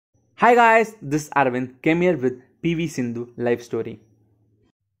Hi guys, this is Arvind came here with P.V.Sindhu life story.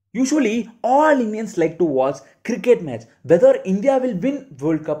 Usually, all Indians like to watch cricket match, whether India will win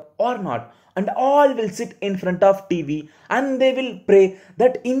World Cup or not, and all will sit in front of TV and they will pray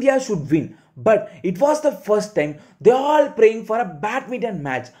that India should win. But it was the first time they all praying for a badminton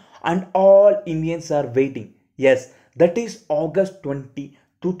match, and all Indians are waiting. Yes, that is August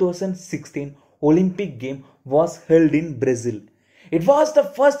 2016 Olympic game was held in Brazil. It was the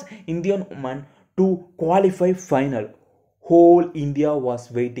first Indian woman to qualify final. Whole India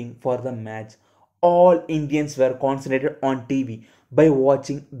was waiting for the match. All Indians were concentrated on TV by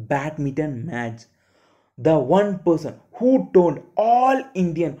watching badminton match. The one person who turned all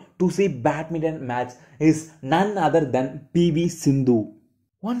Indian to see badminton match is none other than P.V. Sindhu.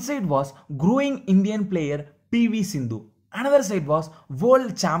 One side was growing Indian player P.V. Sindhu. Another side was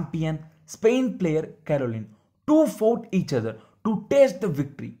world champion Spain player Caroline. Two fought each other to taste the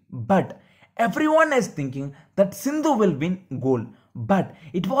victory. But everyone is thinking that Sindhu will win gold. But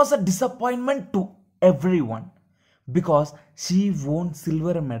it was a disappointment to everyone because she won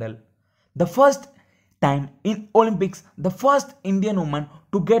silver medal. The first time in Olympics, the first Indian woman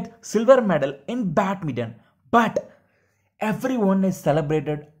to get silver medal in badminton. But everyone is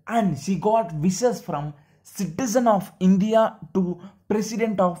celebrated and she got wishes from citizen of India to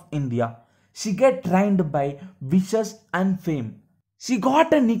president of India. She get trained by wishes and fame. She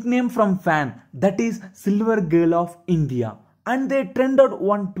got a nickname from fan that is Silver Girl of India, and they trended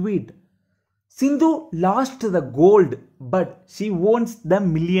one tweet. Sindhu lost the gold but she wants the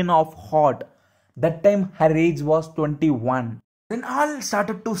million of heart. That time her age was 21. Then all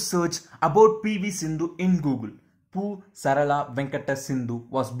started to search about P.V. Sindhu in Google. Pu Sarala Venkata Sindhu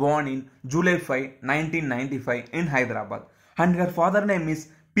was born in July 5, 1995 in Hyderabad, and her father name is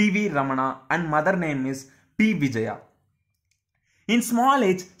P.V. Ramana and mother name is P. Vijaya. In small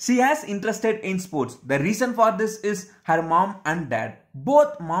age, she has interested in sports. The reason for this is her mom and dad.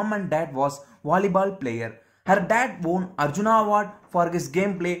 Both mom and dad was volleyball player. Her dad won Arjuna Award for his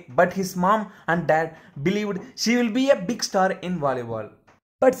gameplay, but his mom and dad believed she will be a big star in volleyball.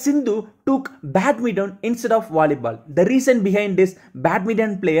 But Sindhu took badminton instead of volleyball. The reason behind this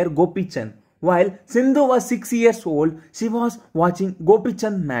badminton player Gopi Chand. While Sindhu was 6 years old, she was watching Gopi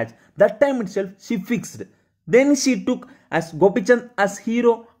Chand match. That time itself she fixed. Then she took as Gopi Chand as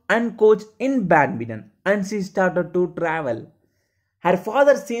hero and coach in badminton and she started to travel. Her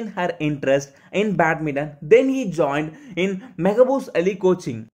father seen her interest in badminton, then he joined in Mehaboo's Ali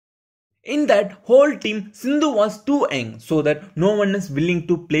coaching. In that whole team, Sindhu was too young so that no one is willing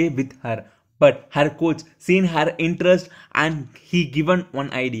to play with her. But her coach seen her interest and he given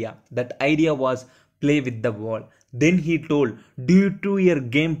one idea. That idea was play with the wall. Then he told, due to your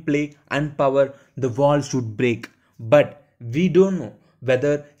gameplay and power, the wall should break. But we don't know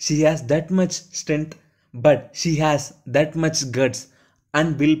whether she has that much strength, but she has that much guts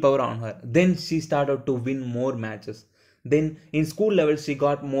and willpower on her. Then she started to win more matches. Then in school level, she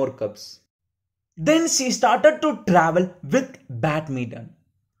got more cups. Then she started to travel with badminton.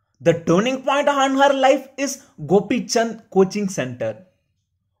 The turning point on her life is Gopi Chand Coaching Center.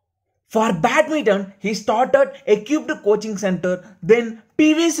 For badminton, he started equipped coaching center. Then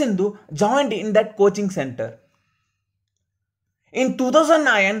P.V. Sindhu joined in that coaching center. In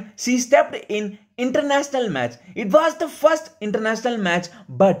 2009, she stepped in international match. It was the first international match,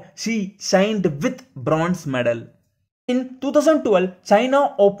 but she shined with bronze medal. In 2012,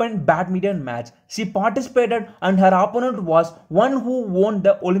 China Open badminton match. She participated and her opponent was one who won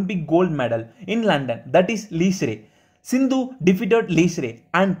the Olympic gold medal in London, that is Lee Shrey. Sindhu defeated Lee Shrey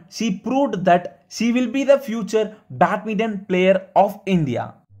and she proved that she will be the future badminton player of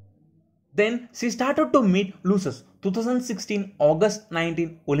India. Then she started to meet losers. 2016 August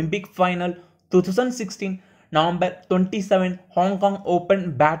 19 Olympic final, 2016 November 27 Hong Kong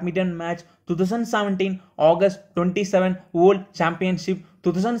Open badminton match, 2017 August 27 World Championship,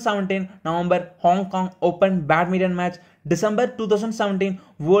 2017 November Hong Kong Open badminton match, December 2017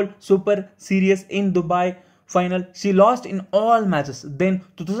 World Super Series in Dubai final. She lost in all matches. Then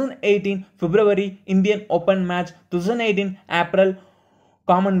 2018 February Indian Open match, 2018 April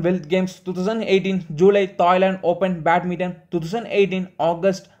Commonwealth Games, 2018 July Thailand Open badminton, 2018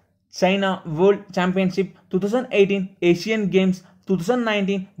 August China World Championship, 2018 Asian Games,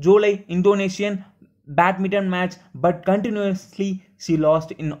 2019 July Indonesian badminton match, but continuously she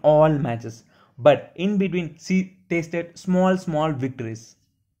lost in all matches. But in between she tasted small victories.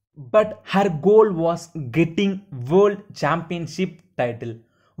 But her goal was getting World Championship title.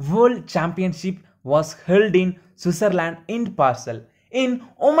 World Championship was held in Switzerland in Basel. In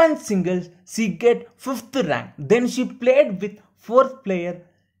women's singles, she get 5th rank. Then she played with 4th player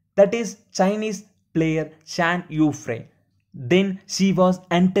that is Chinese player Shan Yufei. Then she was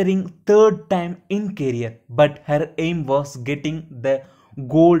entering third time in career, but her aim was getting the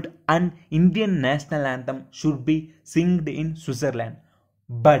gold and Indian national anthem should be sung in Switzerland.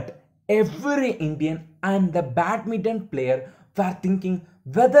 But every Indian and the badminton player were thinking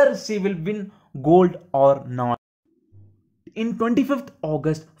whether she will win gold or not. In 25th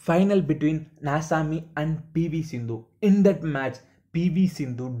August final between Nasami and P.V. Sindhu. In that match, P.V.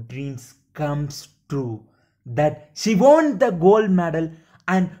 Sindhu dreams comes true that she won the gold medal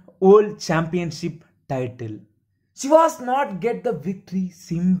and world championship title. She was not get the victory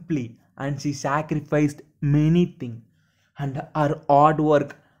simply and she sacrificed many things and her hard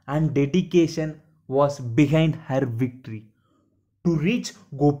work and dedication was behind her victory. To reach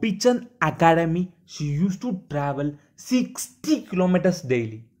Gopichand Academy, she used to travel 60 kilometers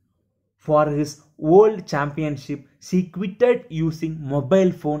daily. For his world championship, she quitted using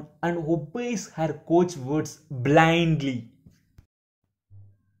mobile phone and obeys her coach words blindly.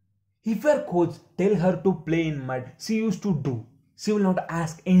 If her coach tell her to play in mud, she used to do. She will not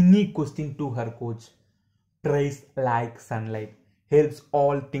ask any question to her coach. Praise like sunlight helps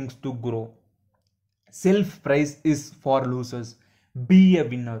all things to grow. Self-praise is for losers. Be a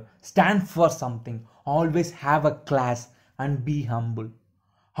winner. Stand for something. Always have a class and be humble.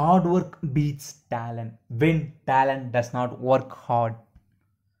 Hard work beats talent when talent does not work hard.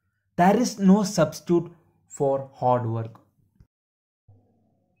 There is no substitute for hard work.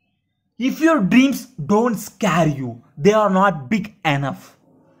 If your dreams don't scare you, they are not big enough.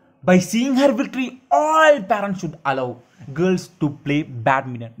 By seeing her victory, all parents should allow girls to play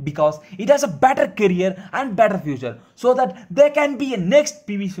badminton because it has a better career and better future so that they can be a next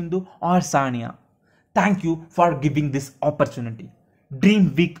P.V. Sindhu or Sania. Thank you for giving this opportunity. Dream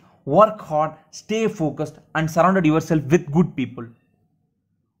big, work hard, stay focused and surround yourself with good people.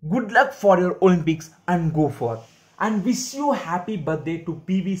 Good luck for your Olympics and go for. And wish you happy birthday to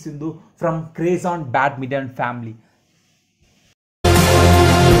P.V. Sindhu from Craze on Badminton family.